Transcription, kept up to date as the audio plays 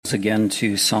Bibles again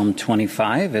to Psalm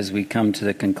 25 as we come to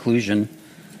the conclusion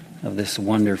of this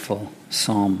wonderful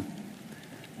psalm.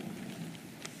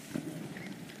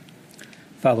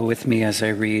 Follow with me as I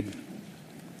read,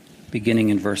 beginning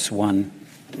in verse 1.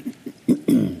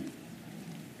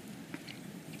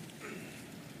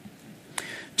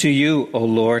 To you, O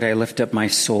Lord, I lift up my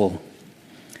soul.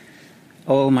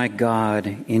 O my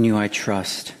God, in you I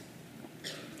trust.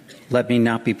 Let me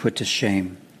not be put to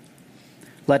shame.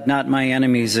 Let not my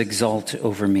enemies exult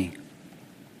over me.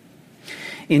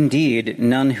 Indeed,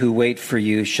 none who wait for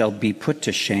you shall be put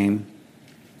to shame.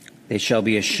 They shall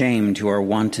be ashamed who are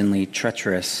wantonly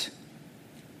treacherous.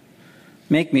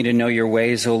 Make me to know your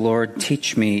ways, O Lord.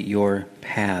 Teach me your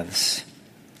paths.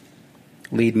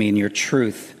 Lead me in your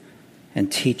truth and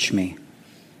teach me.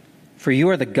 For you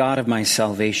are the God of my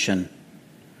salvation.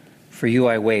 For you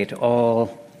I wait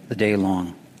all the day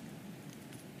long.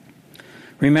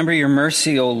 Remember your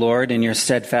mercy, O Lord, and your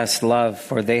steadfast love,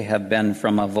 for they have been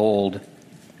from of old.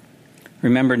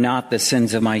 Remember not the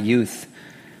sins of my youth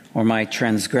or my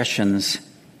transgressions.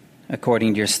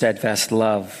 According to your steadfast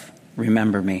love,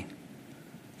 remember me.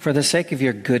 For the sake of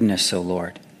your goodness, O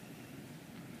Lord.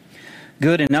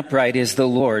 Good and upright is the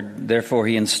Lord, therefore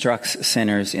he instructs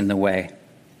sinners in the way.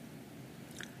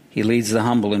 He leads the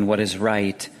humble in what is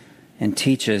right and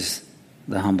teaches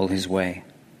the humble his way.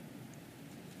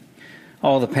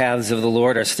 All the paths of the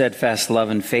Lord are steadfast love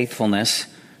and faithfulness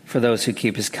for those who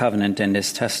keep his covenant and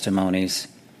his testimonies.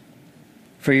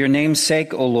 For your name's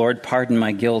sake, O Lord, pardon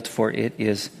my guilt, for it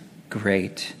is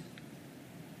great.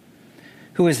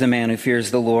 Who is the man who fears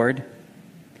the Lord?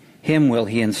 Him will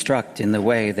he instruct in the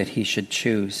way that he should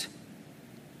choose.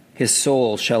 His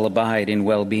soul shall abide in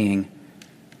well-being,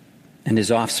 and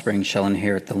his offspring shall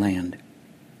inherit the land.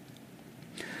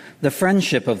 The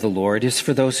friendship of the Lord is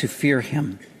for those who fear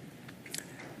him,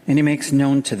 and he makes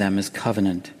known to them his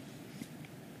covenant.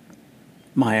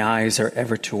 My eyes are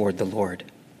ever toward the Lord,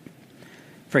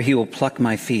 for he will pluck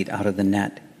my feet out of the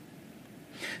net.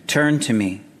 Turn to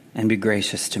me and be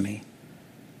gracious to me,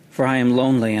 for I am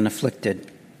lonely and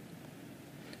afflicted.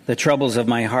 The troubles of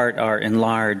my heart are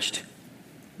enlarged.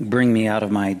 Bring me out of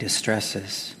my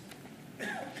distresses.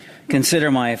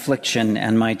 Consider my affliction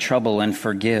and my trouble and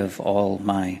forgive all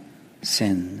my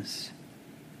sins.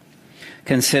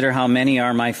 Consider how many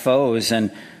are my foes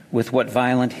and with what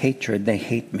violent hatred they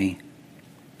hate me.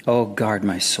 Oh, guard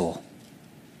my soul.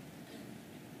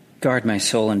 Guard my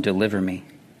soul and deliver me.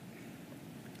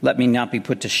 Let me not be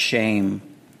put to shame,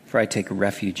 for I take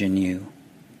refuge in you.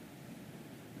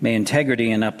 May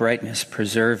integrity and uprightness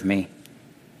preserve me,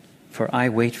 for I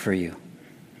wait for you.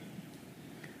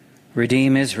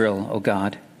 Redeem Israel, O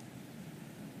God,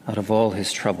 out of all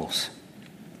his troubles.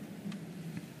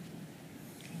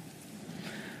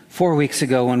 4 weeks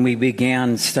ago, when we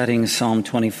began studying Psalm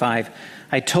 25,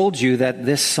 I told you that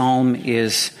this psalm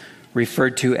is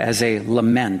referred to as a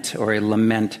lament or a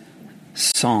lament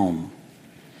psalm.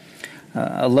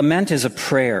 A lament is a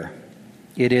prayer.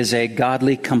 It is a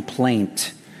godly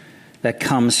complaint that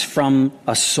comes from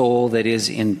a soul that is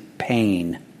in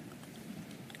pain.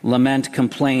 Lament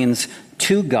complains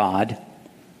to God,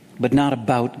 but not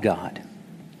about God.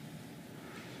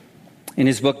 In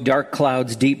his book, Dark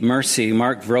Clouds, Deep Mercy,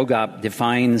 Mark Vroegop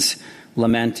defines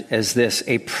lament as this: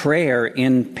 a prayer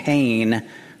in pain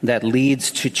that leads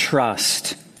to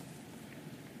trust.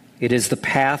 It is the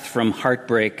path from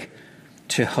heartbreak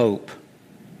to hope.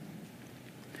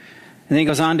 And then he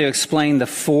goes on to explain the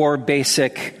four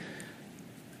basic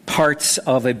parts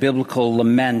of a biblical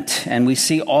lament, and we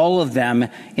see all of them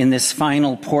in this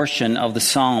final portion of the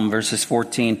psalm, verses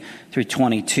 14 through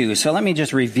 22. So let me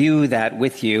just review that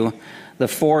with you, the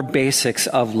four basics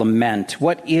of lament.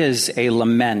 What is a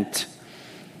lament?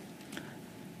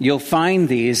 You'll find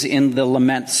these in the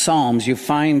lament psalms. You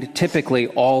find typically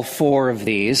all four of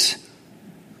these,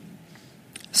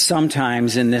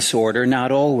 sometimes in this order,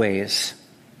 not always.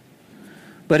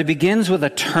 But it begins with a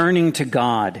turning to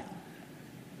God.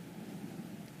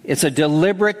 It's a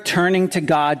deliberate turning to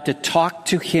God to talk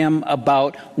to him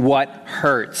about what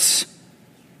hurts.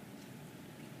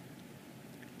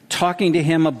 Talking to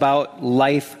him about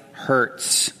life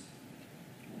hurts.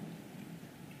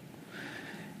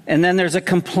 And then there's a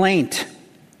complaint,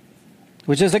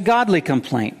 which is a godly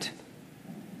complaint.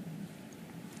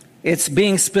 It's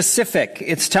being specific.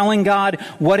 It's telling God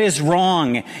what is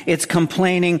wrong. It's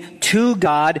complaining to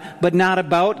God, but not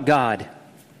about God.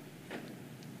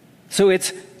 So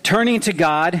it's turning to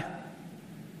God,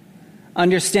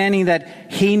 understanding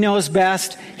that he knows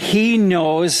best. He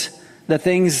knows the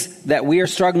things that we are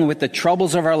struggling with, the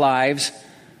troubles of our lives.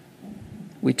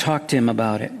 We talk to him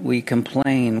about it. We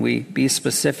complain. We be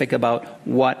specific about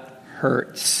what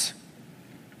hurts.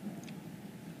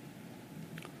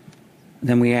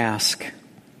 Then we ask.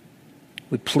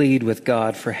 We plead with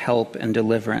God for help and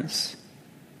deliverance.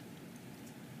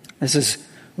 This is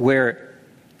where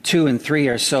 2 and 3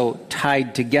 are so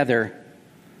tied together.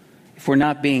 If we're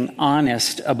not being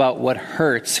honest about what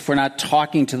hurts, if we're not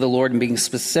talking to the Lord and being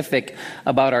specific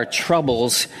about our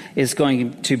troubles, it's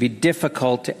going to be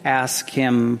difficult to ask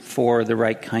him for the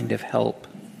right kind of help.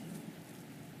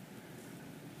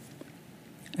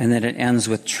 And then it ends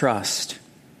with trust,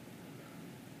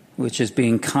 which is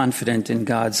being confident in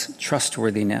God's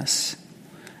trustworthiness.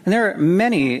 And there are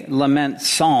many lament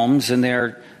psalms, and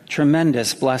they're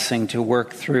tremendous blessing to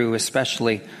work through,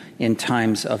 especially in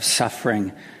times of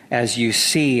suffering, as you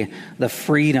see the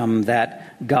freedom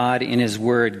that God in his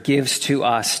word gives to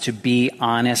us to be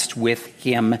honest with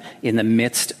him in the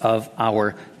midst of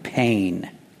our pain.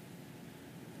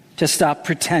 To stop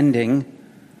pretending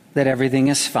that everything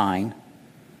is fine.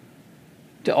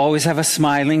 To always have a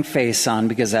smiling face on,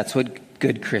 because that's what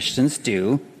good Christians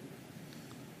do.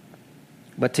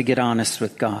 But to get honest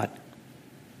with God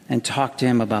and talk to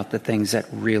him about the things that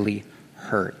really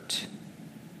hurt.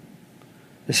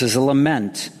 This is a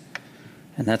lament.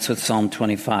 And that's what Psalm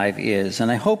 25 is.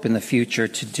 And I hope in the future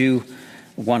to do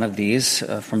one of these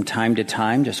from time to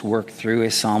time, just work through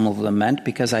a psalm of lament,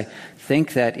 because I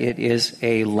think that it is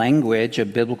a language, a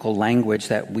biblical language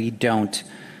that we don't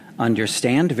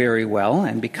understand very well.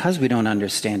 And because we don't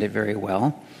understand it very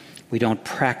well, we don't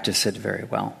practice it very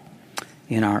well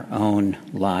in our own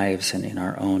lives and in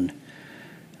our own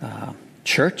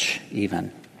church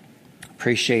even.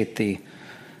 Appreciate the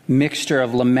mixture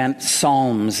of lament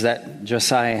psalms that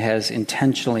Josiah has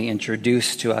intentionally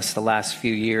introduced to us the last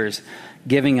few years,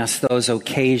 giving us those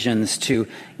occasions to,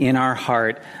 in our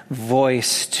heart,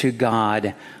 voice to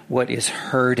God what is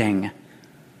hurting,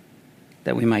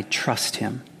 that we might trust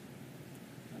him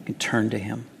and turn to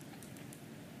him.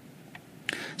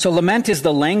 So lament is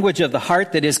the language of the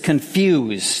heart that is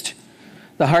confused,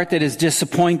 the heart that is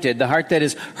disappointed, the heart that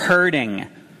is hurting,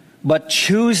 but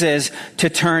chooses to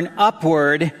turn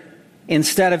upward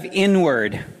instead of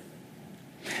inward.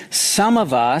 Some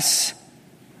of us,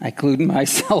 I include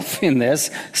myself in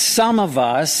this, some of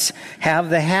us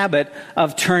have the habit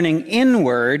of turning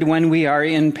inward when we are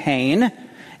in pain,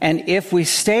 and if we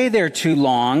stay there too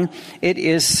long, it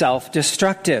is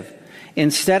self-destructive.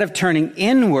 Instead of turning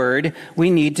inward, we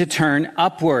need to turn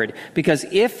upward. Because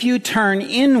if you turn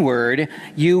inward,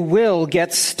 you will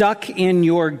get stuck in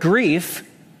your grief.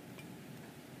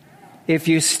 If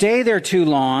you stay there too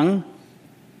long,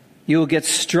 you will get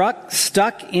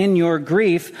stuck in your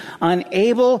grief,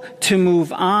 unable to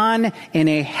move on in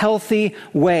a healthy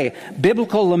way.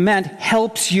 Biblical lament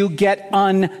helps you get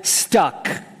unstuck.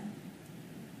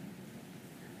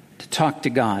 To talk to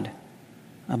God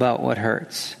about what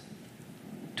hurts.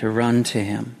 To run to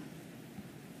him.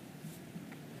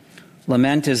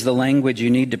 Lament is the language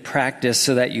you need to practice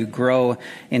so that you grow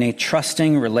in a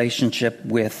trusting relationship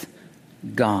with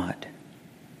God.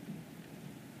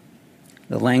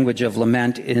 The language of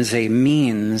lament is a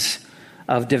means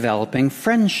of developing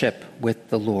friendship with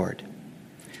the Lord,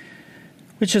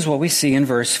 which is what we see in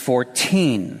verse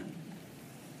 14.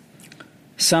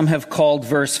 Some have called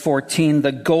verse 14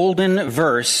 the golden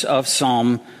verse of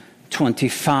Psalm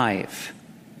 25.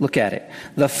 Look at it.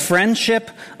 The friendship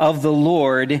of the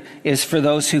Lord is for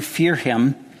those who fear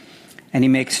him, and he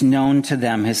makes known to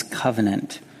them his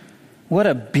covenant. What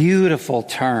a beautiful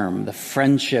term, the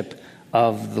friendship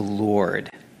of the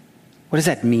Lord. What does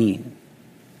that mean?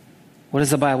 What does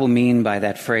the Bible mean by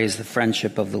that phrase, the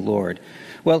friendship of the Lord?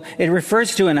 Well, it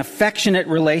refers to an affectionate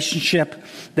relationship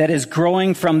that is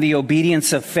growing from the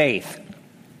obedience of faith.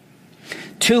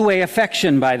 Two-way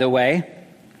affection, by the way.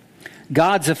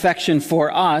 God's affection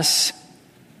for us,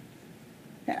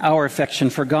 our affection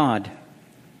for God.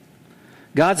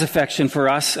 God's affection for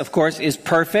us, of course, is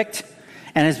perfect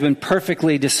and has been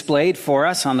perfectly displayed for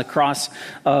us on the cross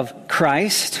of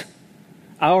Christ.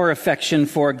 Our affection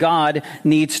for God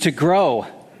needs to grow.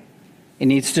 It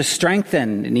needs to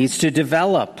strengthen. It needs to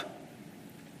develop.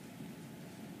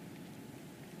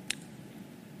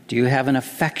 Do you have an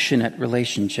affectionate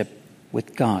relationship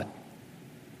with God?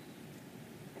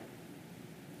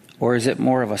 Or is it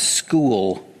more of a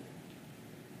school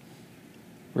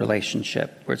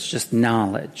relationship where it's just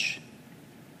knowledge,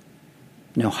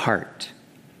 no heart?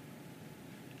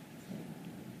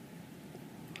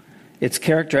 It's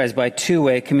characterized by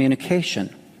two-way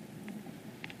communication.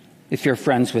 If you're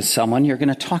friends with someone, you're going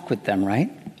to talk with them,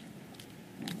 right?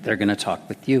 They're going to talk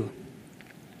with you.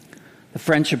 The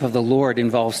friendship of the Lord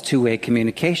involves two-way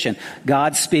communication.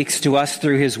 God speaks to us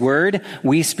through his word.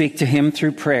 We speak to him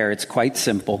through prayer. It's quite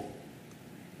simple.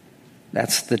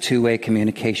 That's the two-way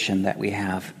communication that we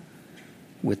have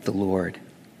with the Lord.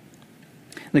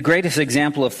 The greatest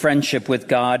example of friendship with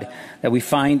God that we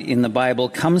find in the Bible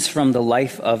comes from the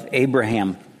life of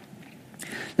Abraham.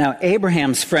 Now,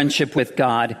 Abraham's friendship with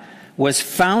God was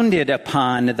founded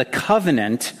upon the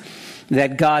covenant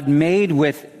that God made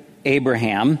with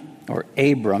Abraham, or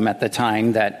Abram at the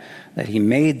time that he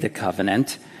made the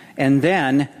covenant, and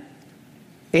then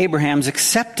Abraham's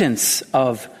acceptance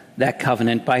of that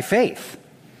covenant by faith.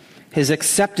 His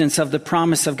acceptance of the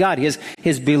promise of God,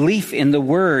 his belief in the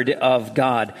word of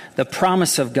God, the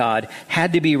promise of God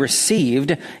had to be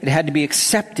received, it had to be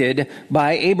accepted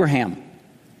by Abraham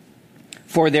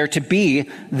for there to be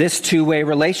this two-way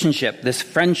relationship, this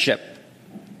friendship.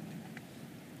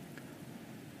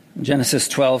 Genesis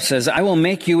 12 says, I will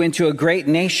make you into a great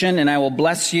nation, and I will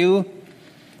bless you.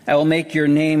 I will make your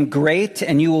name great,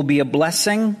 and you will be a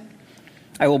blessing.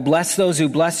 I will bless those who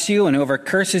bless you, and whoever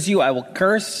curses you, I will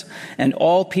curse, and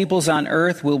all peoples on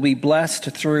earth will be blessed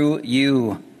through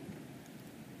you.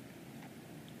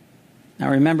 Now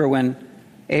remember, when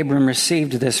Abram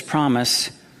received this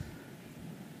promise,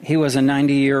 he was a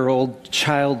 90-year-old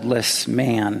childless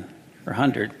man, or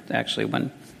 100, actually,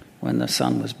 when the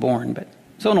son was born, but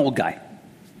so an old guy,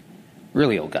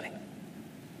 really old guy.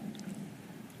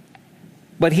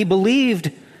 But he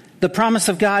believed the promise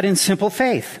of God in simple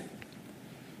faith,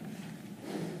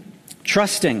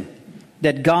 trusting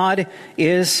that God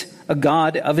is a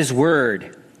God of his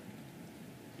word.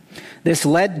 This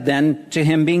led then to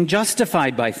him being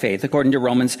justified by faith. According to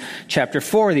Romans chapter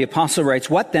 4, the apostle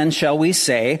writes, what then shall we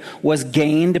say was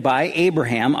gained by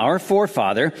Abraham, our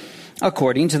forefather,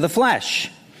 according to the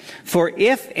flesh? For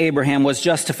if Abraham was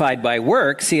justified by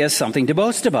works, he has something to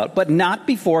boast about, but not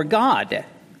before God.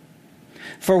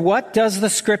 For what does the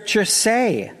scripture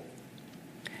say?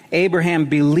 Abraham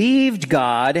believed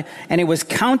God, and it was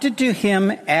counted to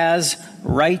him as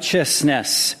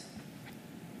righteousness.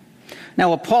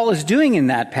 Now, what Paul is doing in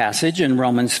that passage in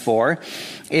Romans 4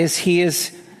 is he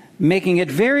is making it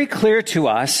very clear to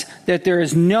us that there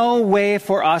is no way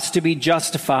for us to be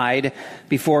justified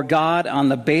before God on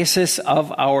the basis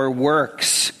of our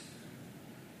works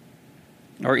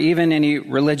or even any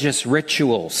religious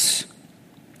rituals.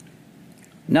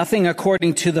 Nothing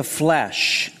according to the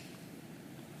flesh.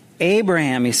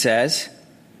 Abraham, he says,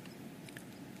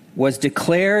 was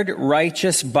declared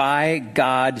righteous by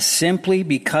God simply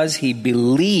because he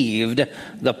believed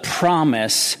the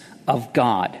promise of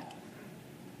God.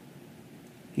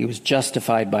 He was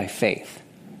justified by faith.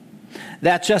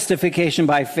 That justification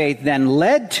by faith then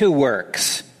led to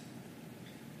works.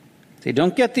 See,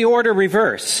 don't get the order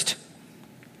reversed.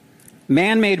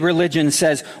 Man-made religion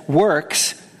says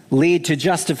works lead to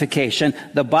justification.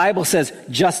 The Bible says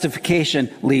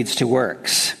justification leads to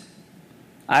works.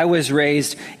 I was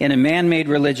raised in a man-made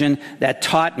religion that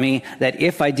taught me that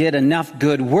if I did enough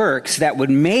good works, that would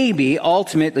maybe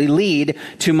ultimately lead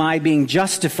to my being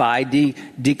justified,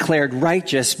 declared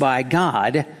righteous by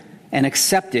God, and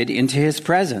accepted into his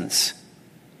presence.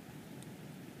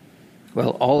 Well,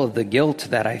 all of the guilt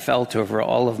that I felt over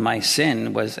all of my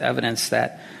sin was evidence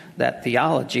that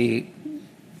theology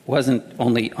wasn't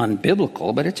only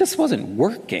unbiblical, but it just wasn't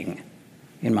working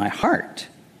in my heart.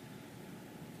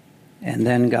 And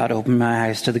then God opened my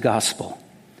eyes to the gospel.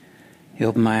 He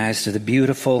opened my eyes to the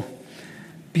beautiful,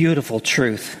 beautiful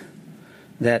truth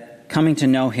that coming to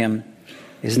know him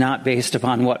is not based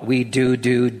upon what we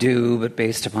do, but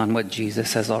based upon what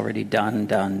Jesus has already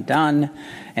done.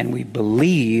 And we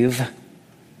believe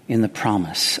in the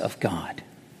promise of God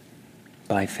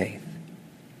by faith.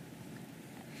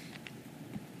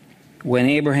 When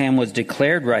Abraham was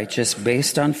declared righteous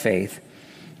based on faith,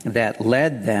 that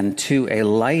led then to a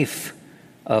life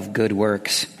of good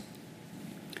works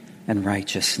and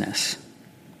righteousness.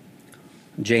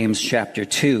 James chapter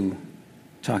 2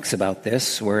 talks about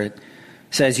this, where it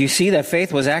says, you see that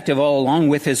faith was active all along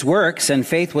with his works, and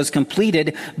faith was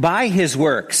completed by his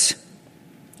works.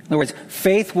 In other words,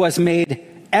 faith was made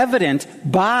evident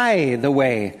by the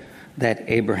way that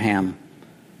Abraham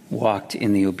walked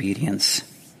in the obedience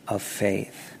of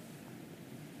faith.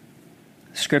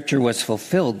 Scripture was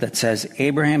fulfilled that says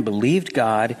Abraham believed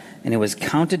God, and it was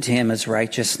counted to him as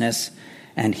righteousness,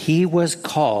 and he was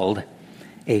called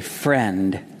a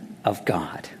friend of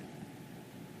God.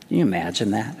 Can you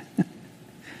imagine that?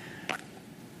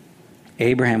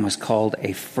 Abraham was called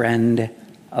a friend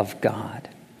of God.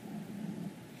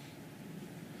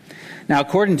 Now,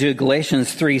 according to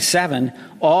Galatians 3:7,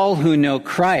 all who know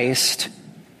Christ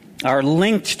are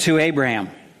linked to Abraham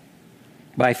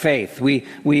by faith.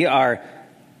 We are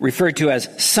referred to as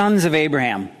sons of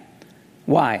Abraham.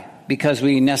 Why? Because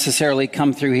we necessarily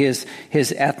come through his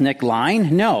ethnic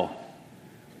line? No.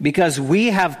 Because we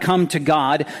have come to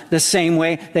God the same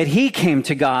way that he came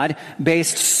to God,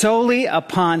 based solely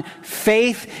upon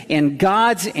faith in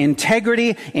God's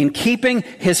integrity in keeping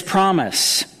his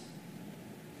promise.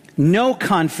 No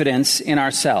confidence in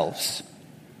ourselves.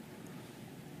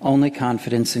 Only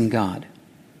confidence in God.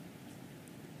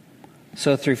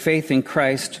 So through faith in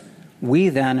Christ, we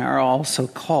then are also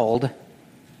called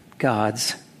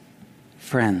God's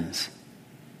friends.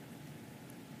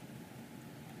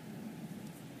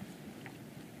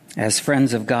 As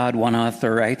friends of God, one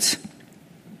author writes,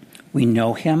 we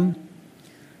know him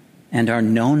and are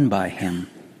known by him.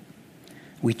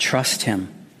 We trust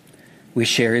him. We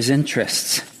share his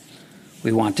interests.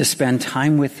 We want to spend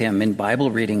time with him in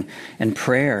Bible reading and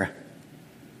prayer.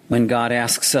 When God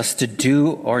asks us to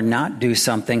do or not do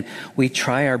something, we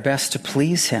try our best to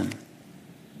please him.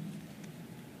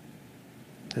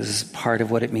 This is part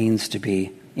of what it means to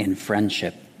be in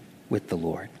friendship with the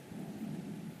Lord.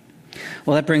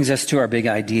 Well, that brings us to our big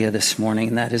idea this morning,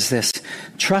 and that is this.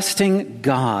 Trusting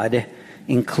God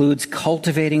includes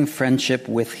cultivating friendship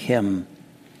with him,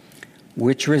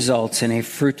 which results in a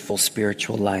fruitful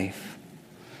spiritual life.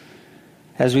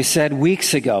 As we said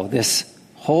weeks ago, this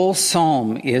whole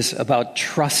psalm is about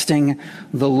trusting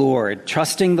the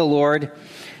Lord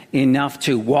enough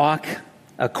to walk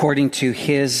according to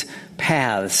his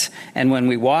paths. And when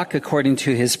we walk according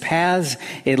to his paths,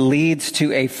 it leads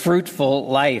to a fruitful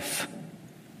life.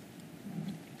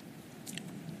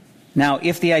 Now,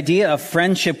 if the idea of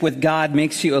friendship with God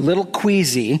makes you a little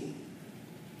queasy,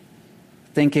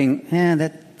 thinking,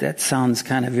 that sounds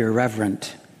kind of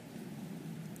irreverent.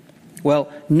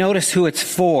 Well, notice who it's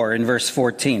for in verse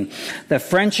 14. The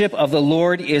friendship of the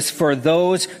Lord is for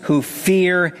those who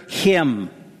fear him.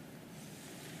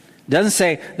 It doesn't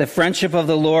say the friendship of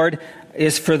the Lord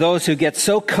is for those who get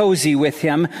so cozy with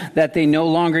him that they no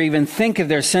longer even think of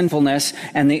their sinfulness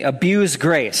and they abuse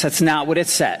grace. That's not what it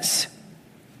says.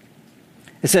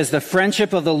 It says the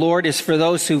friendship of the Lord is for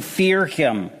those who fear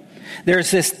him.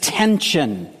 There's this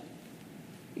tension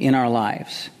in our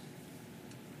lives.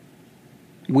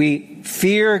 We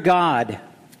fear God.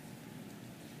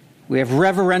 We have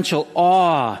reverential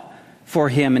awe for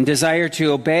him and desire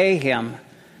to obey him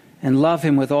and love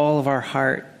him with all of our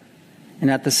heart.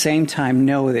 And at the same time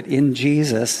know that in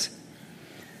Jesus,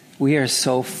 we are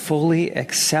so fully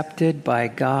accepted by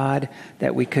God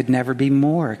that we could never be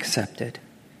more accepted.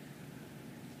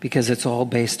 Because it's all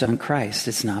based on Christ.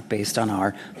 It's not based on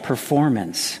our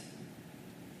performance.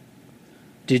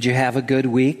 Did you have a good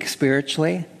week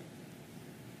spiritually?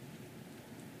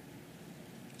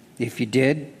 If you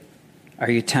did,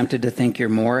 are you tempted to think you're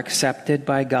more accepted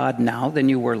by God now than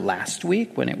you were last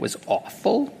week when it was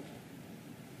awful?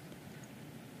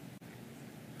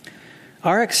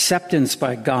 Our acceptance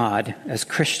by God as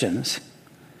Christians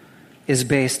is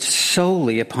based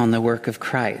solely upon the work of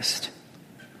Christ.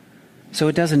 So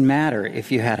it doesn't matter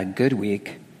if you had a good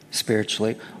week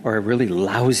spiritually or a really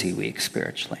lousy week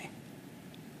spiritually.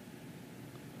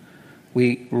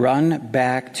 We run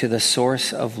back to the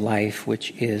source of life,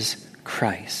 which is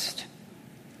Christ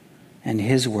and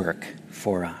his work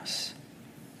for us.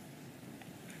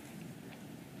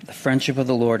 The friendship of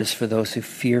the Lord is for those who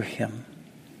fear him.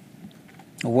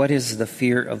 What is the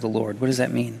fear of the Lord? What does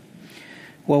that mean?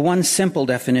 Well, one simple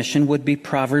definition would be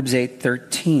Proverbs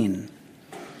 8:13.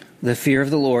 The fear of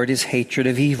the Lord is hatred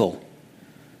of evil,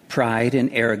 pride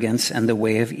and arrogance and the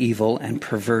way of evil and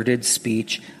perverted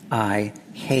speech I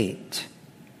hate.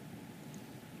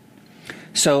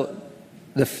 So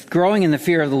growing in the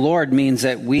fear of the Lord means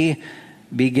that we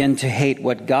begin to hate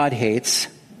what God hates.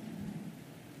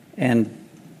 And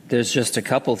there's just a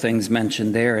couple things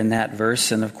mentioned there in that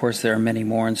verse. And of course there are many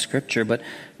more in Scripture. But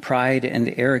pride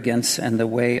and arrogance and the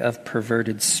way of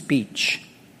perverted speech.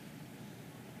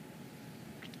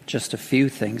 Just a few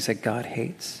things that God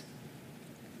hates.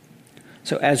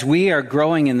 So as we are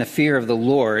growing in the fear of the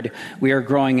Lord, we are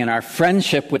growing in our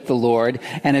friendship with the Lord.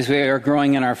 And as we are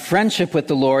growing in our friendship with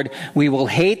the Lord, we will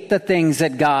hate the things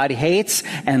that God hates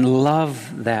and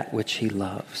love that which he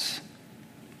loves.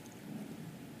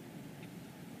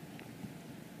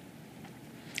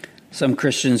 Some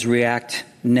Christians react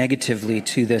negatively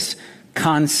to this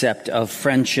concept of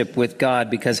friendship with God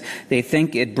because they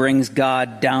think it brings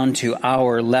God down to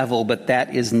our level, but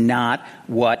that is not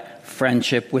what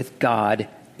friendship with God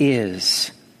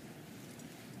is.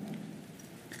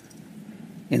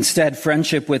 Instead,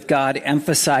 friendship with God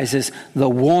emphasizes the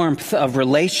warmth of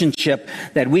relationship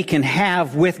that we can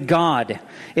have with God.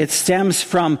 It stems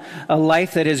from a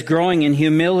life that is growing in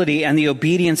humility and the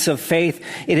obedience of faith.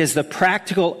 It is the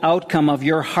practical outcome of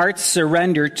your heart's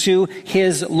surrender to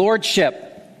His lordship.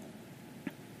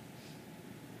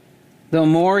 The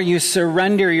more you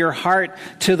surrender your heart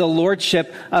to the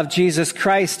lordship of Jesus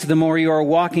Christ, the more you are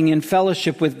walking in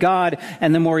fellowship with God,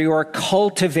 and the more you are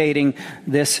cultivating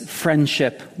this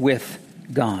friendship with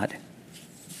God.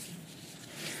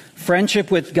 Friendship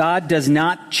with God does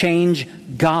not change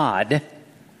God,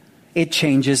 it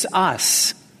changes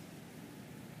us.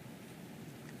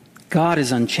 God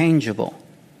is unchangeable.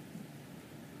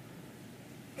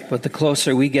 But the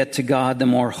closer we get to God, the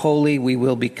more holy we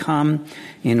will become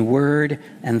in word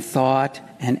and thought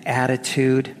and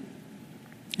attitude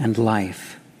and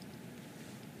life.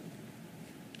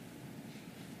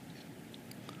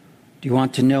 Do you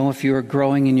want to know if you are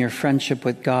growing in your friendship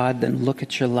with God? Then look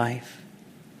at your life.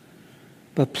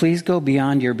 But please go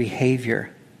beyond your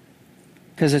behavior,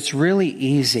 because it's really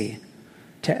easy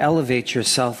to elevate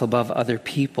yourself above other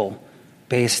people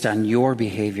based on your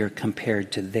behavior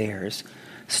compared to theirs.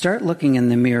 Start looking in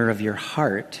the mirror of your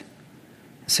heart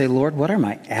and say, Lord, what are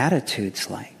my attitudes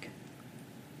like?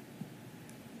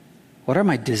 What are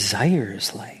my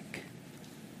desires like?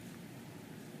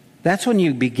 That's when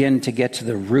you begin to get to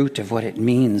the root of what it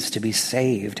means to be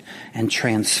saved and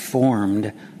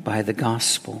transformed by the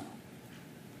gospel.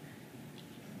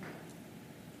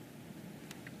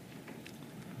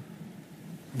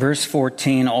 Verse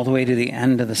 14, all the way to the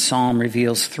end of the psalm,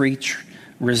 reveals three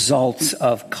results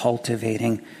of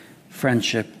cultivating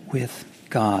friendship with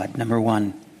God. Number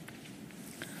one,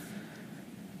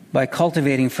 by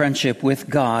cultivating friendship with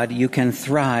God, you can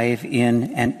thrive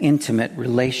in an intimate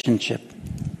relationship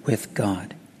with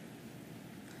God.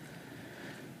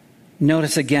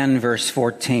 Notice again verse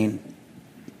 14.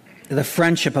 The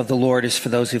friendship of the Lord is for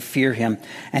those who fear Him,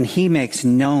 and He makes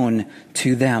known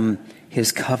to them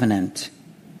His covenant.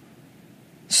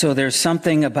 So there's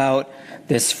something about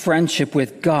this friendship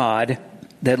with God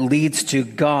that leads to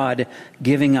God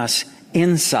giving us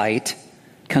insight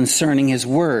concerning His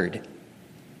Word.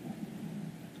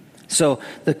 So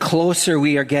the closer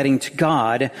we are getting to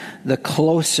God, the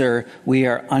closer we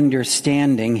are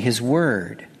understanding His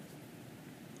Word.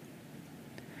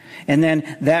 And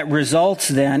then that results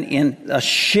then in a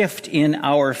shift in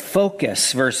our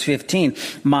focus. Verse 15,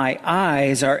 my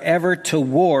eyes are ever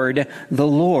toward the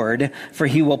Lord, for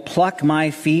He will pluck my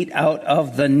feet out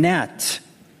of the net.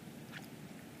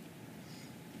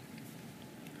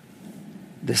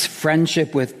 This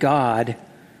friendship with God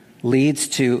leads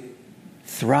to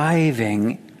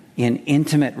thriving in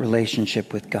intimate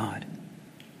relationship with God.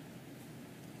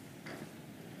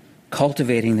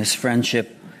 Cultivating this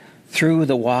friendship through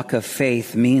the walk of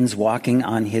faith means walking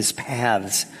on His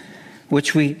paths,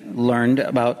 which we learned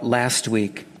about last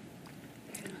week.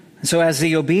 So as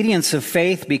the obedience of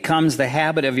faith becomes the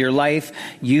habit of your life,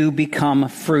 you become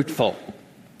fruitful.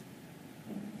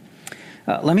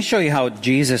 Let me show you how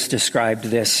Jesus described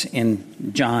this in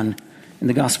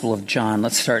the Gospel of John.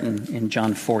 Let's start in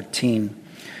John 14.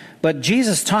 But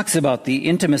Jesus talks about the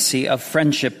intimacy of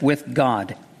friendship with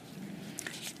God.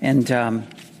 And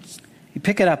you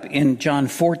pick it up in John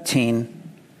 14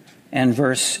 and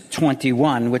verse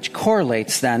 21, which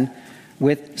correlates then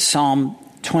with Psalm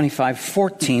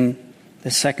 25:14,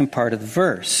 the second part of the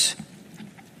verse.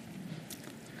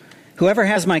 Whoever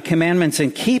has my commandments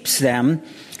and keeps them,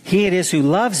 he it is who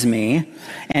loves me,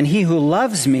 and he who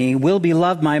loves me will be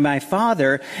loved by my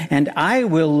Father, and I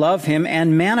will love him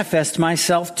and manifest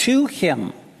myself to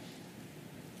him.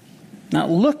 Now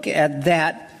look at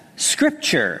that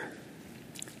scripture.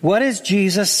 What is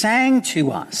Jesus saying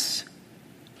to us?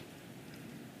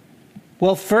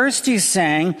 Well, first He's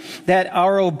saying that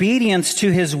our obedience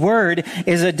to His Word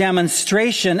is a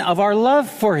demonstration of our love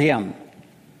for Him.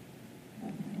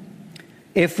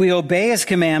 If we obey His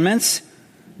commandments,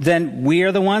 then we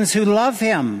are the ones who love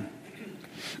Him.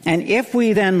 And if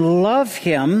we then love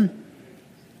Him,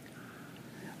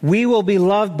 we will be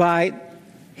loved by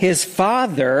His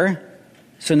Father.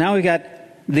 So now we got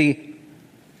the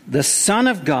Son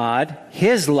of God,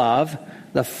 His love,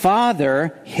 the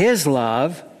Father, His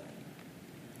love.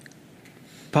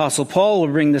 Apostle Paul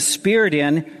will bring the Spirit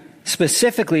in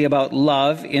specifically about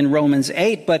love in Romans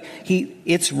 8, but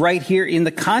it's right here in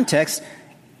the context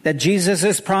that Jesus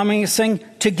is promising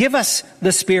to give us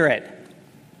the Spirit.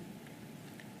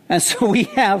 And so we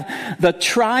have the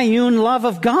triune love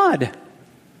of God.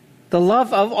 The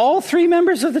love of all three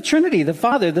members of the Trinity, the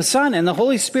Father, the Son, and the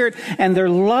Holy Spirit, and their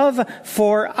love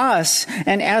for us.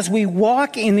 And as we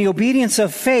walk in the obedience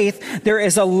of faith, there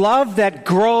is a love that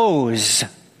grows.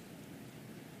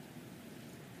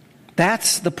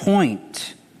 That's the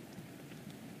point.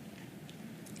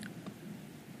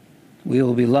 We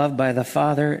will be loved by the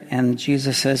Father, and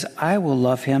Jesus says, I will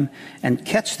love him, and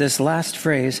catch this last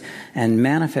phrase, and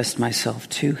manifest myself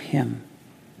to him.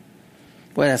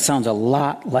 Boy, that sounds a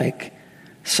lot like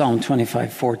Psalm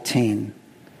 25:14,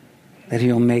 that he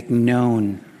will make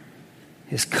known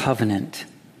his covenant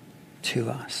to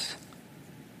us.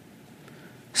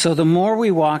 So the more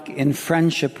we walk in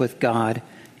friendship with God,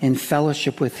 in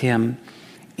fellowship with him,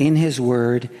 in his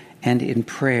word, and in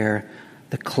prayer,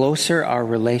 the closer our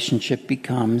relationship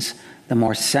becomes, the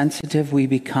more sensitive we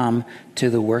become to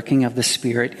the working of the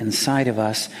Spirit inside of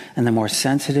us, and the more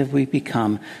sensitive we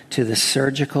become to the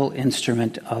surgical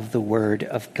instrument of the Word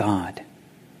of God.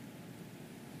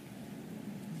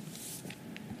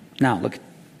 Now look at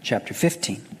chapter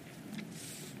 15.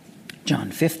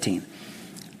 John 15,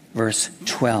 verse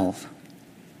 12.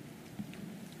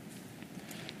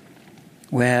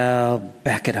 Well,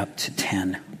 back it up to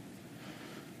 10.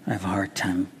 I have a hard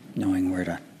time knowing where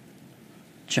to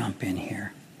jump in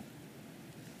here.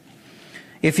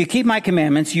 If you keep my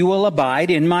commandments, you will abide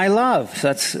in my love. So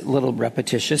that's a little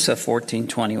repetitious of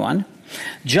 14:21.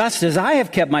 Just as I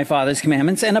have kept my Father's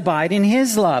commandments and abide in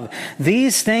his love.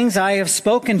 These things I have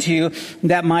spoken to you,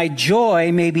 that my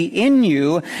joy may be in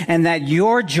you, and that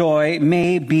your joy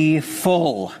may be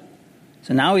full.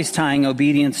 So now he's tying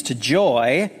obedience to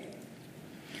joy.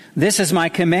 This is my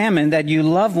commandment, that you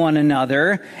love one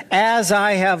another as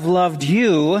I have loved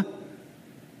you.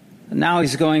 Now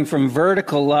he's going from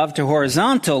vertical love to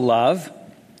horizontal love.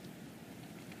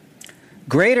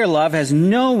 Greater love has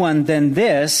no one than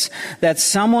this, that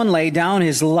someone lay down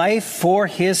his life for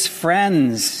his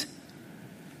friends.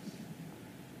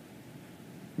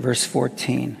 Verse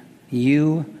 14,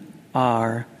 you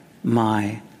are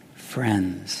my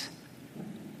friends,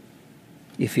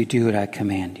 if you do what I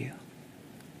command you.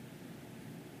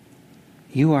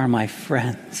 You are my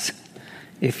friends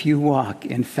if you walk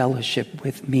in fellowship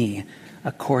with me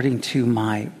according to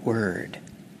my word.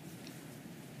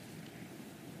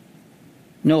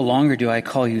 No longer do I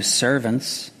call you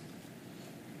servants,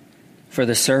 for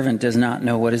the servant does not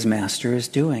know what his master is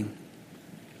doing.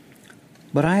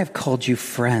 But I have called you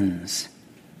friends,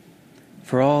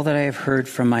 for all that I have heard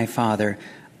from my Father,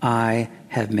 I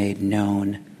have made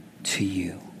known to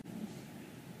you.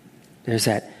 There's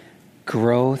that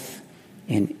growth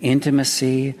in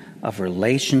intimacy of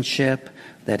relationship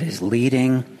that is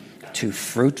leading to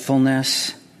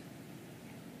fruitfulness.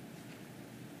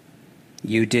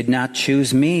 You did not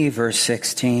choose me, verse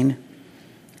 16,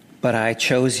 but I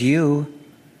chose you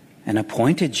and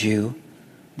appointed you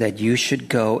that you should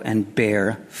go and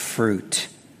bear fruit,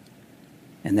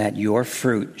 and that your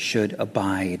fruit should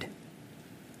abide,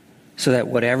 so that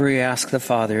whatever you ask the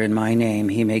Father in my name,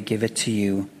 he may give it to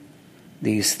you.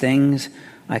 These things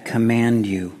I command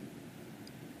you,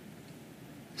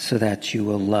 so that you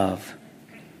will love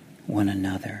one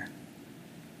another.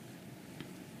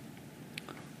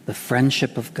 The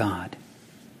friendship of God.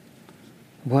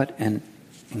 What an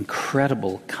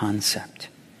incredible concept.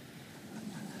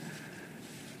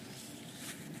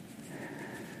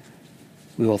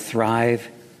 We will thrive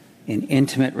in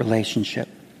intimate relationship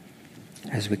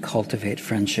as we cultivate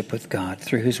friendship with God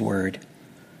through his word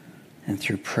and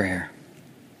through prayer.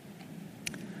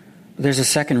 There's a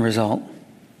second result.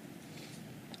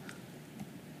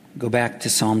 Go back to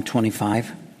Psalm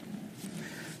 25.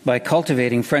 By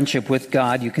cultivating friendship with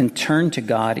God, you can turn to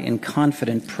God in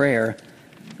confident prayer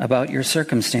about your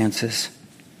circumstances.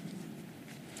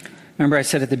 Remember, I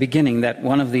said at the beginning that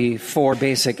one of the four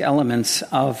basic elements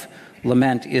of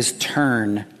lament is to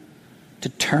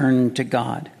turn to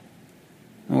God.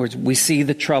 In other words, we see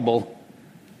the trouble,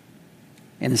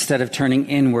 and instead of turning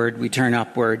inward, we turn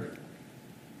upward,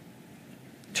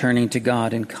 turning to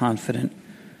God in confident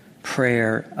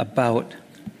prayer about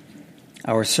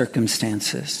our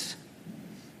circumstances.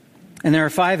 And there are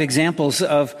 5 examples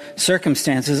of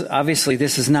circumstances. Obviously,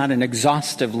 this is not an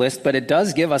exhaustive list, but it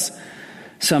does give us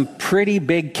some pretty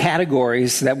big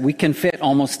categories that we can fit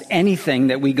almost anything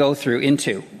that we go through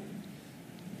into.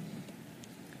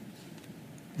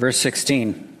 Verse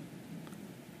 16.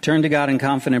 Turn to God in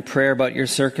confident prayer about your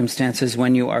circumstances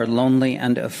when you are lonely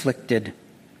and afflicted.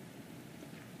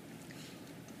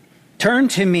 Turn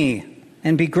to me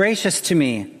and be gracious to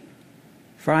me,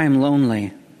 for I am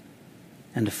lonely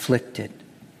and afflicted.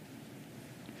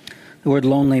 The word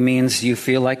lonely means you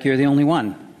feel like you're the only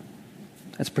one.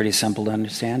 That's pretty simple to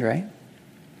understand, right?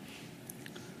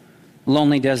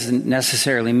 Lonely doesn't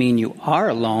necessarily mean you are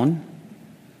alone.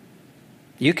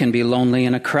 You can be lonely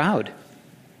in a crowd.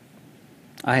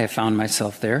 I have found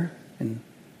myself there in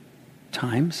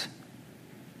times.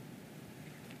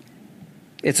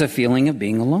 It's a feeling of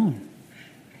being alone.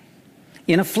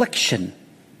 In affliction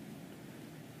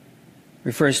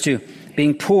refers to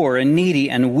being poor and needy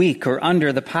and weak or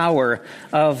under the power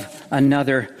of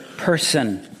another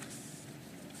person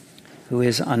who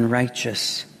is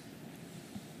unrighteous.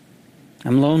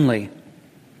 I'm lonely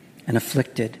and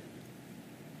afflicted.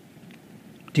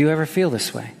 Do you ever feel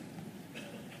this way?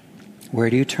 Where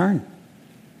do you turn?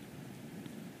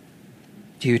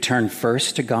 Do you turn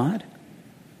first to God?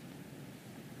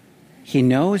 He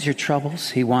knows your troubles.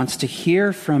 He wants to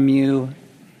hear from you.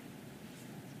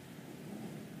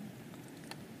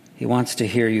 He wants to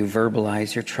hear you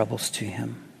verbalize your troubles to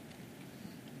him.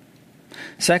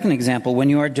 Second example, when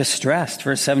you are distressed,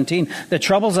 verse 17, the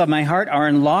troubles of my heart are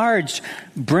enlarged.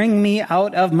 Bring me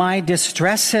out of my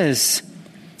distresses.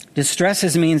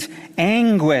 Distresses means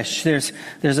anguish. There's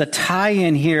a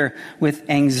tie-in here with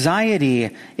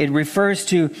anxiety. It refers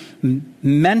to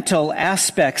mental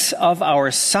aspects of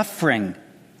our suffering.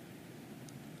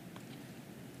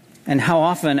 And how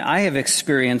often I have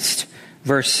experienced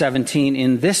verse 17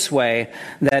 in this way,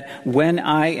 that when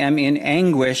I am in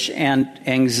anguish and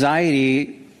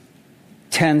anxiety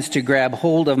tends to grab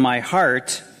hold of my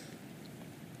heart,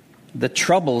 the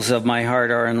troubles of my heart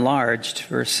are enlarged,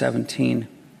 verse 17.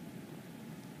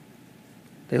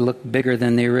 They look bigger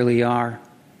than they really are.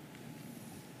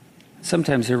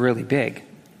 Sometimes they're really big,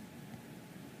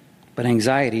 but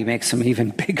anxiety makes them even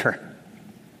bigger.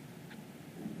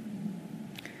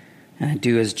 And I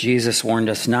do as Jesus warned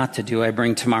us not to do. I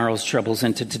bring tomorrow's troubles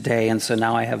into today, and so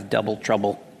now I have double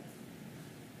trouble.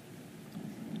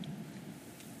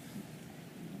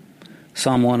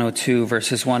 Psalm 102,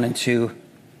 verses 1 and 2.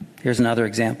 Here's another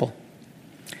example.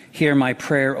 Hear my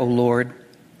prayer, O Lord.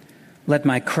 Let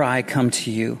my cry come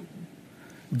to you.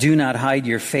 Do not hide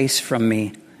your face from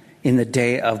me in the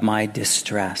day of my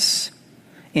distress.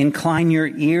 Incline your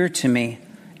ear to me.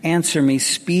 Answer me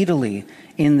speedily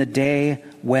in the day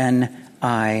when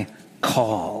I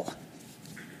call.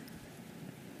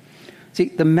 See,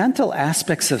 the mental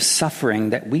aspects of suffering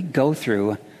that we go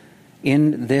through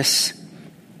in this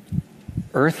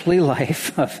earthly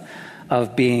life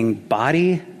of being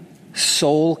body,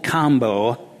 soul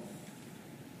combo,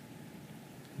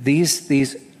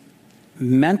 these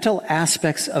mental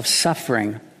aspects of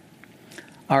suffering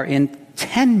are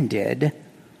intended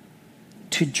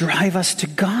to drive us to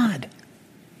God.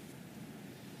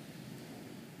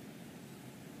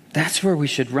 That's where we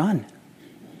should run.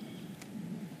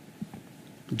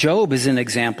 Job is an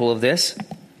example of this.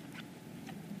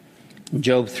 In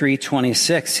Job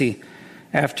 3:26,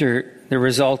 after the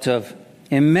result of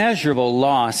immeasurable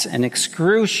loss and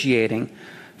excruciating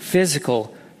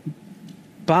physical,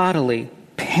 bodily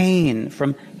pain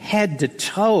from head to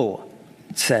toe,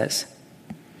 it says,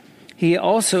 he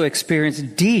also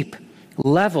experienced deep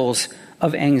levels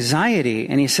of anxiety.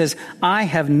 And he says, I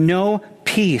have no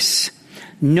peace,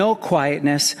 no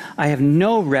quietness, I have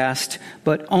no rest,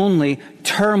 but only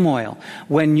turmoil.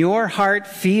 When your heart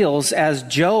feels as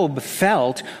Job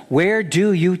felt, where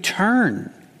do you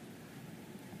turn?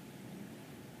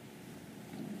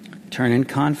 Turn in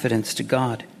confidence to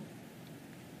God.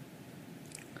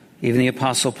 Even the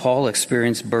Apostle Paul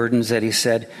experienced burdens that he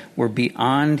said were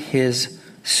beyond his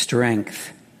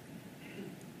strength.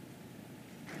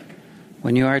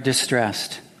 When you are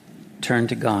distressed, turn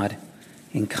to God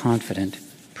in confident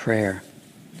prayer.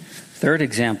 Third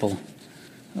example,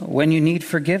 when you need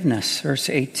forgiveness, verse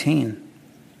 18.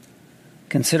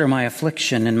 Consider my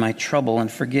affliction and my trouble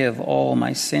and forgive all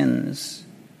my sins.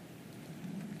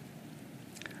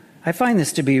 I find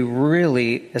this to be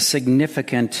really a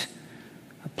significant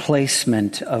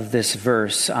placement of this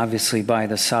verse, obviously by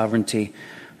the sovereignty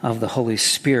of the Holy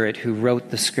Spirit who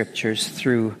wrote the scriptures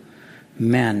through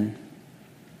men.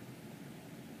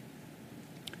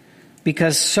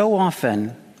 Because so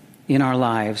often in our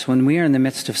lives, when we are in the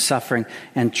midst of suffering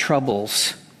and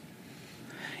troubles,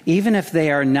 even if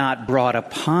they are not brought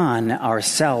upon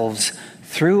ourselves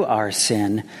through our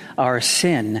sin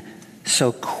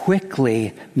so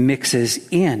quickly mixes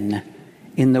in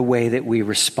the way that we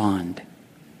respond.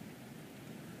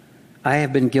 I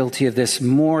have been guilty of this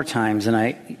more times than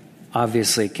I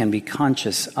obviously can be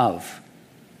conscious of.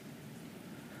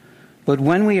 But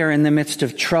when we are in the midst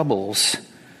of troubles,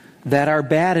 that are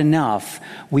bad enough,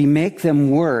 we make them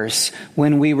worse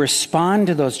when we respond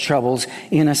to those troubles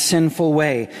in a sinful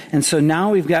way. And so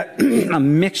now we've got a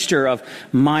mixture of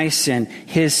my sin,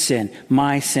 his sin,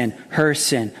 my sin, her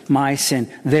sin, my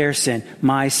sin, their sin,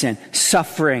 my sin,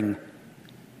 suffering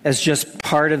as just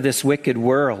part of this wicked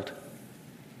world.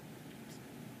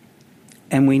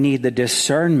 And we need the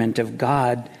discernment of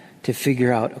God to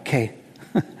figure out, okay,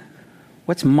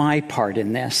 what's my part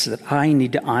in this that I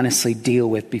need to honestly deal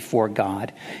with before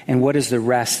God? And what is the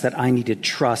rest that I need to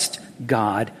trust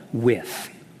God with?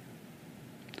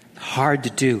 Hard to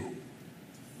do.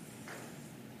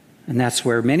 And that's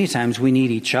where many times we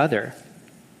need each other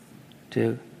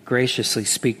to graciously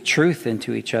speak truth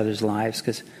into each other's lives,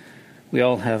 because we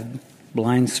all have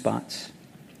blind spots.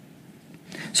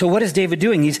 So what is David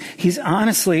doing? He's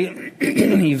honestly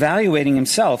evaluating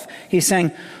himself. He's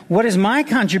saying, what is my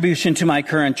contribution to my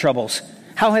current troubles?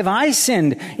 How have I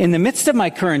sinned in the midst of my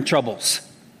current troubles?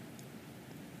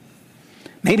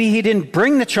 Maybe he didn't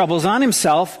bring the troubles on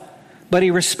himself, but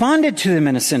he responded to them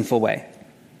in a sinful way.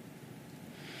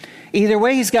 Either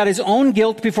way, he's got his own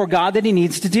guilt before God that he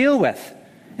needs to deal with.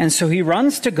 And so he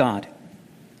runs to God.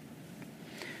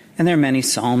 And there are many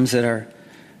psalms that are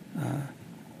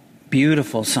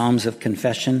beautiful psalms of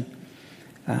confession.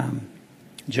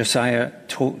 Josiah,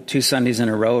 2 Sundays in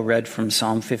a row, read from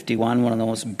Psalm 51, one of the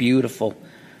most beautiful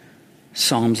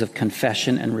psalms of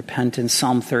confession and repentance.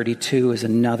 Psalm 32 is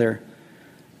another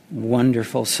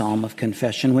wonderful psalm of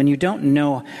confession. When you don't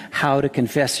know how to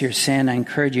confess your sin, I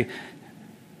encourage you,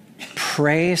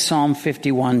 pray Psalm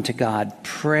 51 to God.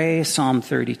 Pray Psalm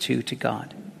 32 to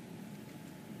God.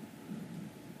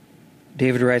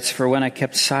 David writes, "For when I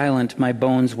kept silent, my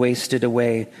bones wasted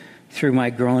away through my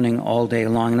groaning all day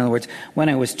long." In other words, when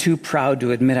I was too proud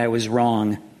to admit I was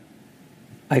wrong,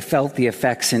 I felt the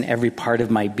effects in every part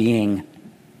of my being.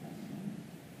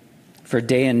 For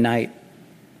day and night,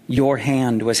 your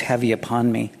hand was heavy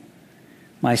upon me.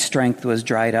 My strength was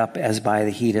dried up as by the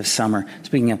heat of summer.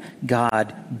 Speaking of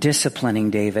God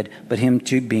disciplining David, but him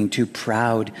too being too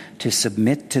proud to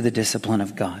submit to the discipline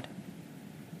of God.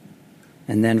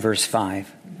 And then verse 5,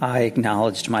 I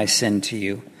acknowledged my sin to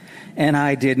you, and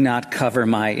I did not cover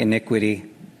my iniquity.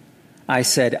 I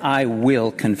said, I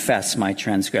will confess my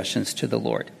transgressions to the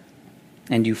Lord,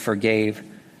 and you forgave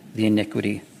the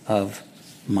iniquity of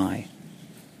my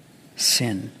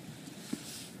sin.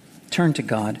 Turn to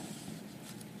God.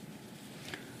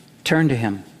 Turn to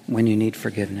him when you need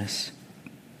forgiveness.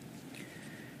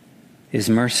 His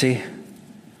mercy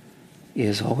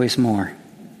is always more,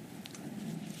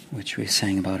 which we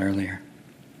sang about earlier.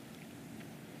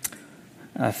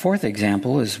 A fourth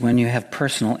example is when you have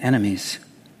personal enemies.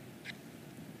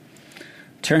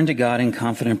 Turn to God in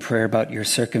confident prayer about your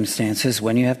circumstances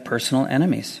when you have personal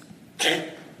enemies.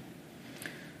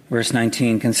 Verse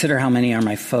 19, consider how many are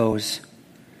my foes,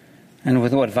 and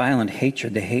with what violent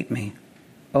hatred they hate me.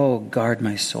 Oh, guard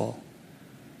my soul.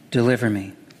 Deliver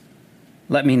me.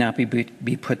 Let me not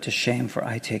be put to shame, for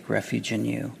I take refuge in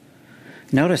you.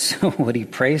 Notice what he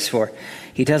prays for.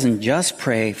 He doesn't just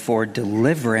pray for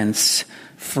deliverance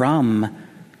from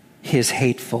his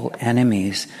hateful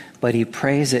enemies, but he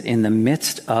prays it in the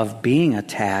midst of being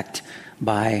attacked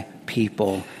by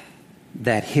people,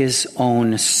 that his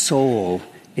own soul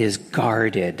is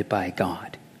guarded by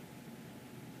God.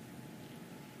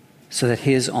 So that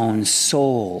his own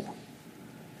soul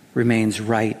remains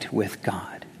right with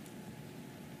God.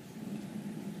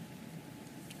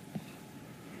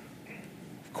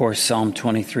 Of course, Psalm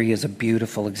 23 is a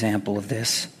beautiful example of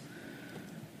this.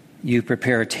 You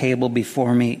prepare a table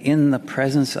before me in the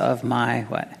presence of my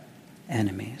what?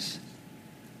 Enemies.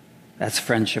 That's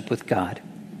friendship with God.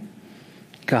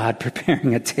 God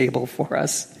preparing a table for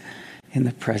us in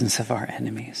the presence of our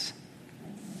enemies.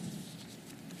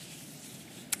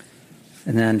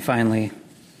 And then finally,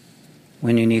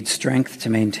 when you need strength to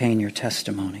maintain your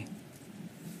testimony,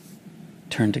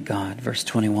 turn to God. Verse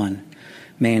 21.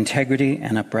 May integrity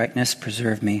and uprightness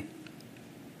preserve me,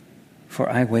 for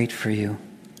I wait for you.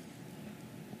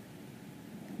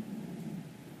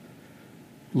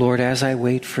 Lord, as I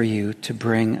wait for you to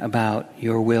bring about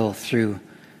your will through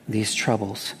these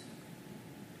troubles,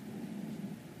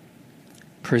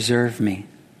 preserve me.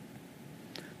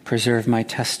 Preserve my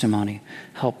testimony.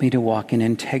 Help me to walk in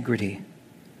integrity.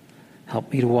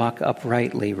 Help me to walk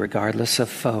uprightly regardless of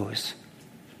foes,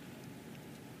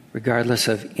 regardless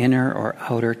of inner or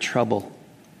outer trouble.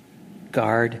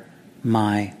 Guard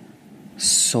my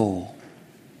soul.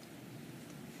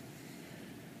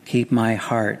 Keep my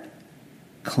heart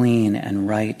clean and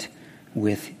right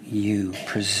with you.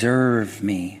 Preserve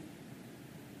me,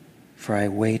 for I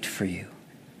wait for you.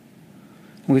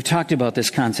 We've talked about this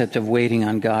concept of waiting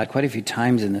on God quite a few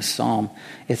times in this psalm.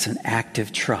 It's an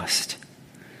active trust.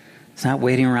 It's not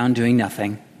waiting around doing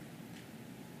nothing.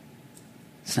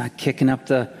 It's not kicking up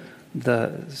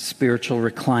the spiritual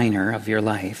recliner of your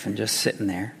life and just sitting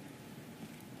there.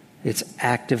 It's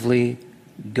actively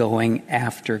going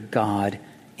after God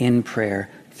in prayer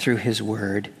through His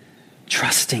Word,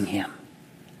 trusting Him.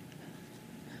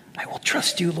 I will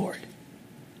trust you, Lord.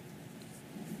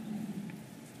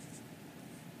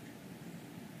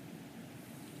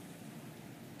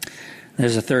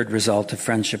 There's a third result of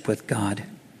friendship with God.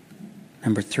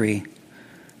 Number 3,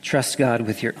 trust God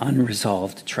with your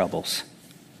unresolved troubles.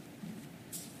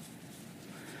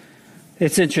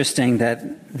 It's interesting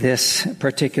that this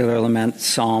particular lament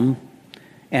psalm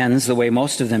ends the way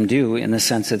most of them do, in the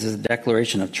sense that it's a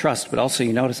declaration of trust, but also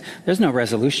you notice there's no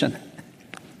resolution.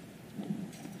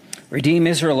 Redeem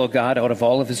Israel, O God, out of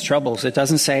all of his troubles. It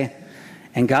doesn't say,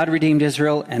 and God redeemed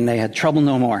Israel and they had trouble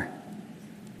no more.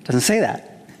 It doesn't say that.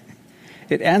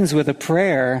 It ends with a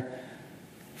prayer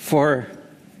for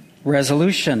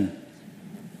resolution,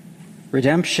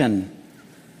 redemption.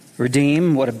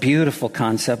 Redeem, what a beautiful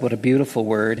concept, what a beautiful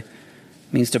word. It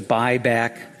means to buy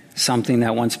back something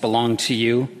that once belonged to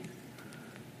you.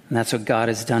 And that's what God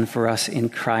has done for us in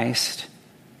Christ.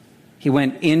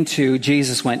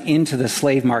 Jesus went into the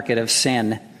slave market of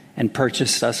sin and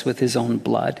purchased us with his own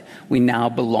blood. We now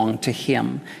belong to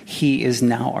him. He is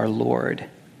now our Lord.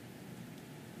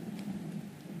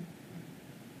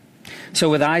 So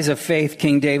with eyes of faith,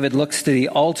 King David looks to the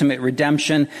ultimate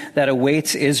redemption that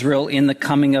awaits Israel in the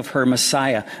coming of her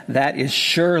Messiah. That is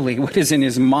surely what is in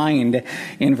his mind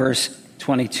in verse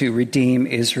 22. Redeem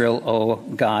Israel, O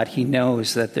God. He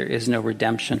knows that there is no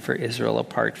redemption for Israel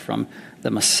apart from the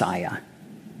Messiah.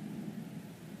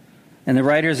 And the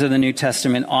writers of the New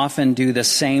Testament often do the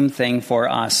same thing for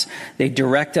us. They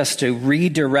direct us to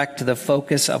redirect the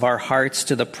focus of our hearts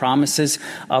to the promises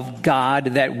of God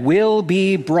that will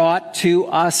be brought to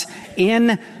us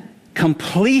in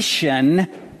completion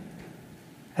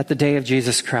at the day of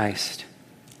Jesus Christ.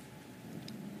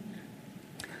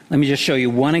 Let me just show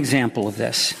you one example of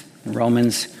this.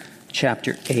 Romans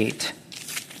chapter 8.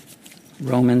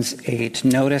 Romans 8.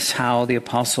 Notice how the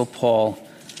Apostle Paul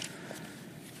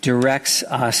directs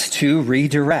us to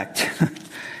redirect.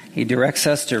 He directs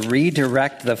us to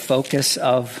redirect the focus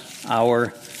of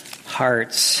our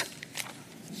hearts,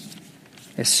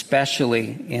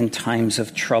 especially in times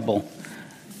of trouble.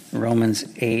 Romans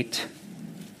 8,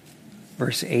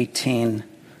 verse 18.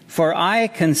 For I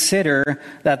consider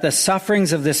that the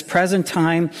sufferings of this present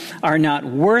time are not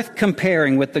worth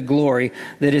comparing with the glory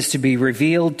that is to be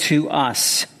revealed to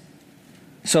us.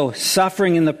 So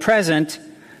suffering in the present,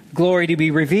 glory to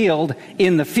be revealed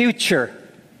in the future.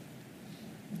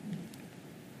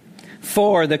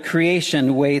 For the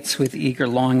creation waits with eager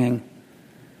longing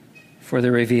for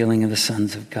the revealing of the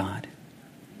sons of God.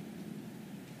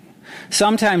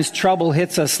 Sometimes trouble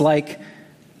hits us like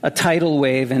a tidal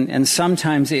wave, and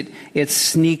sometimes it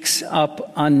sneaks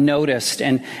up unnoticed,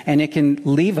 and it can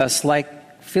leave us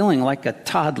like feeling like a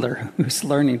toddler who's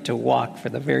learning to walk for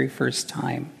the very first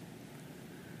time.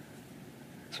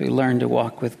 So we learn to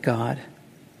walk with God.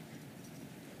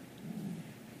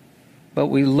 But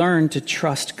we learn to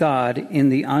trust God in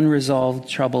the unresolved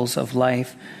troubles of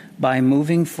life by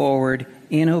moving forward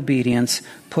in obedience,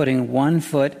 putting one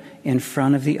foot in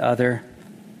front of the other,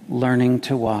 learning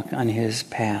to walk on his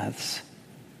paths.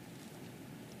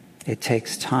 It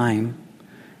takes time.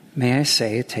 May I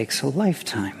say, it takes a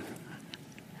lifetime.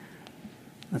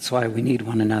 That's why we need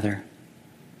one another,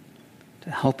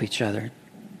 to help each other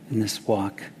in this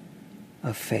walk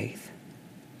of faith.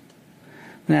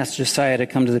 I'm going to ask Josiah to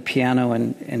come to the piano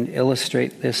and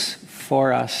illustrate this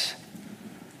for us.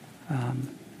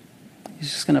 He's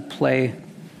just going to play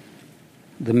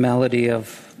the melody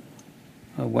of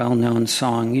a well-known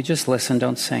song. You just listen,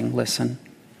 don't sing, listen.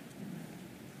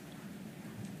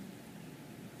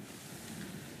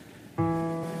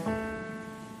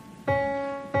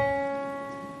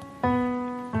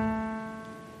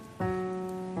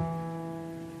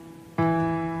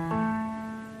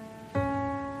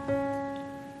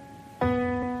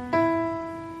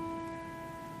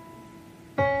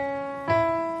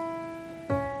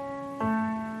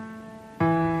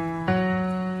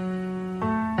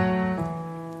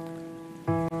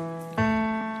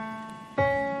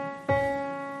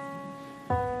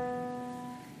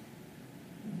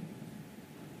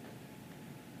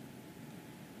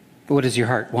 What does your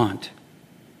heart want?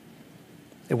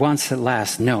 It wants that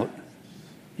last note.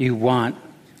 You want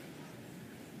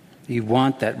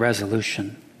that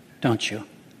resolution, don't you?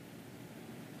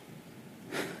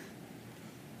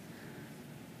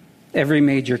 Every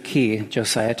major key,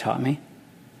 Josiah taught me,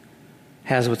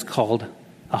 has what's called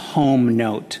a home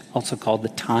note, also called the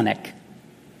tonic.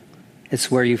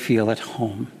 It's where you feel at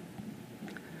home.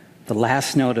 The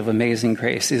last note of Amazing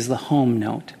Grace is the home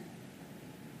note.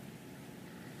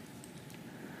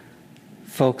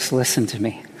 Folks, listen to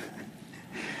me.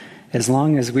 As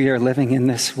long as we are living in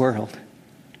this world,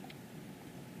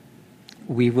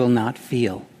 we will not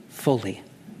feel fully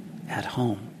at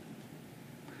home.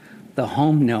 The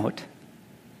home note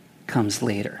comes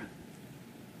later.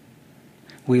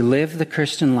 We live the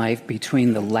Christian life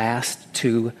between the last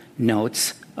two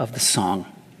notes of the song.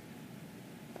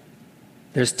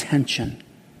 There's tension.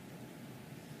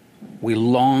 We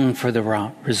long for the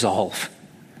resolve.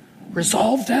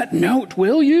 Resolve that note,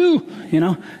 will you?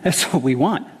 That's what we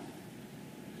want.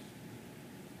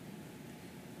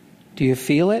 Do you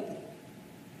feel it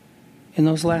in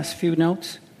those last few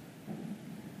notes?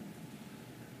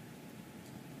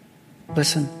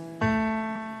 Listen.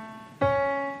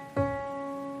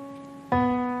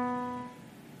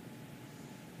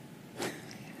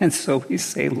 And so we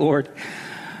say, Lord,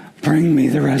 bring me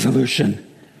the resolution.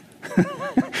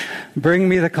 Bring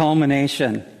me the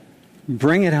culmination.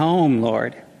 Bring it home,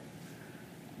 Lord.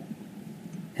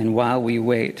 And while we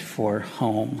wait for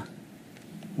home,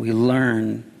 we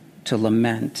learn to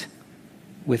lament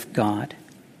with God.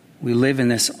 We live in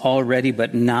this already,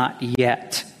 but not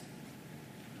yet.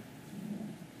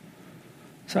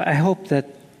 So I hope that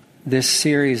this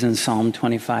series in Psalm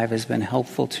 25 has been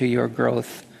helpful to your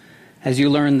growth as you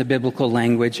learn the biblical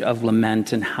language of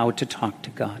lament and how to talk to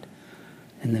God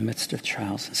in the midst of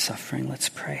trials and suffering. Let's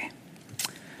pray.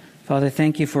 Father,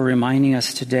 thank you for reminding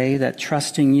us today that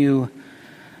trusting you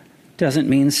doesn't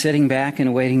mean sitting back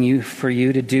and waiting for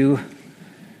you to do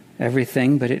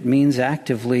everything, but it means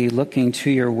actively looking to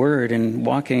your word and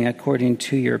walking according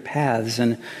to your paths.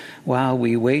 And while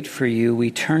we wait for you,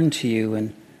 we turn to you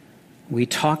and we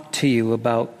talk to you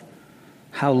about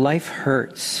how life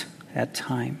hurts at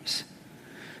times,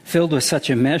 filled with such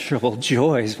immeasurable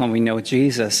joys when we know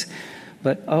Jesus,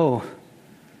 but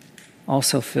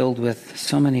also filled with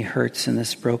so many hurts in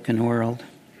this broken world.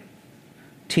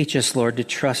 Teach us, Lord, to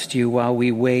trust you while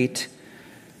we wait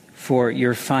for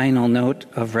your final note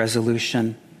of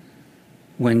resolution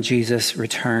when Jesus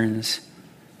returns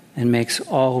and makes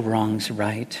all wrongs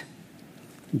right,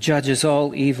 judges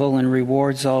all evil and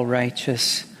rewards all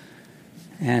righteous,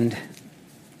 and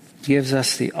gives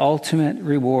us the ultimate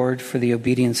reward for the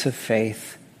obedience of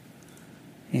faith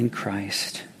in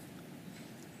Christ.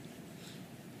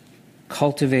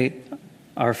 Cultivate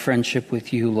our friendship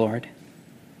with you, Lord.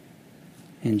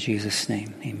 In Jesus'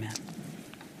 name, amen.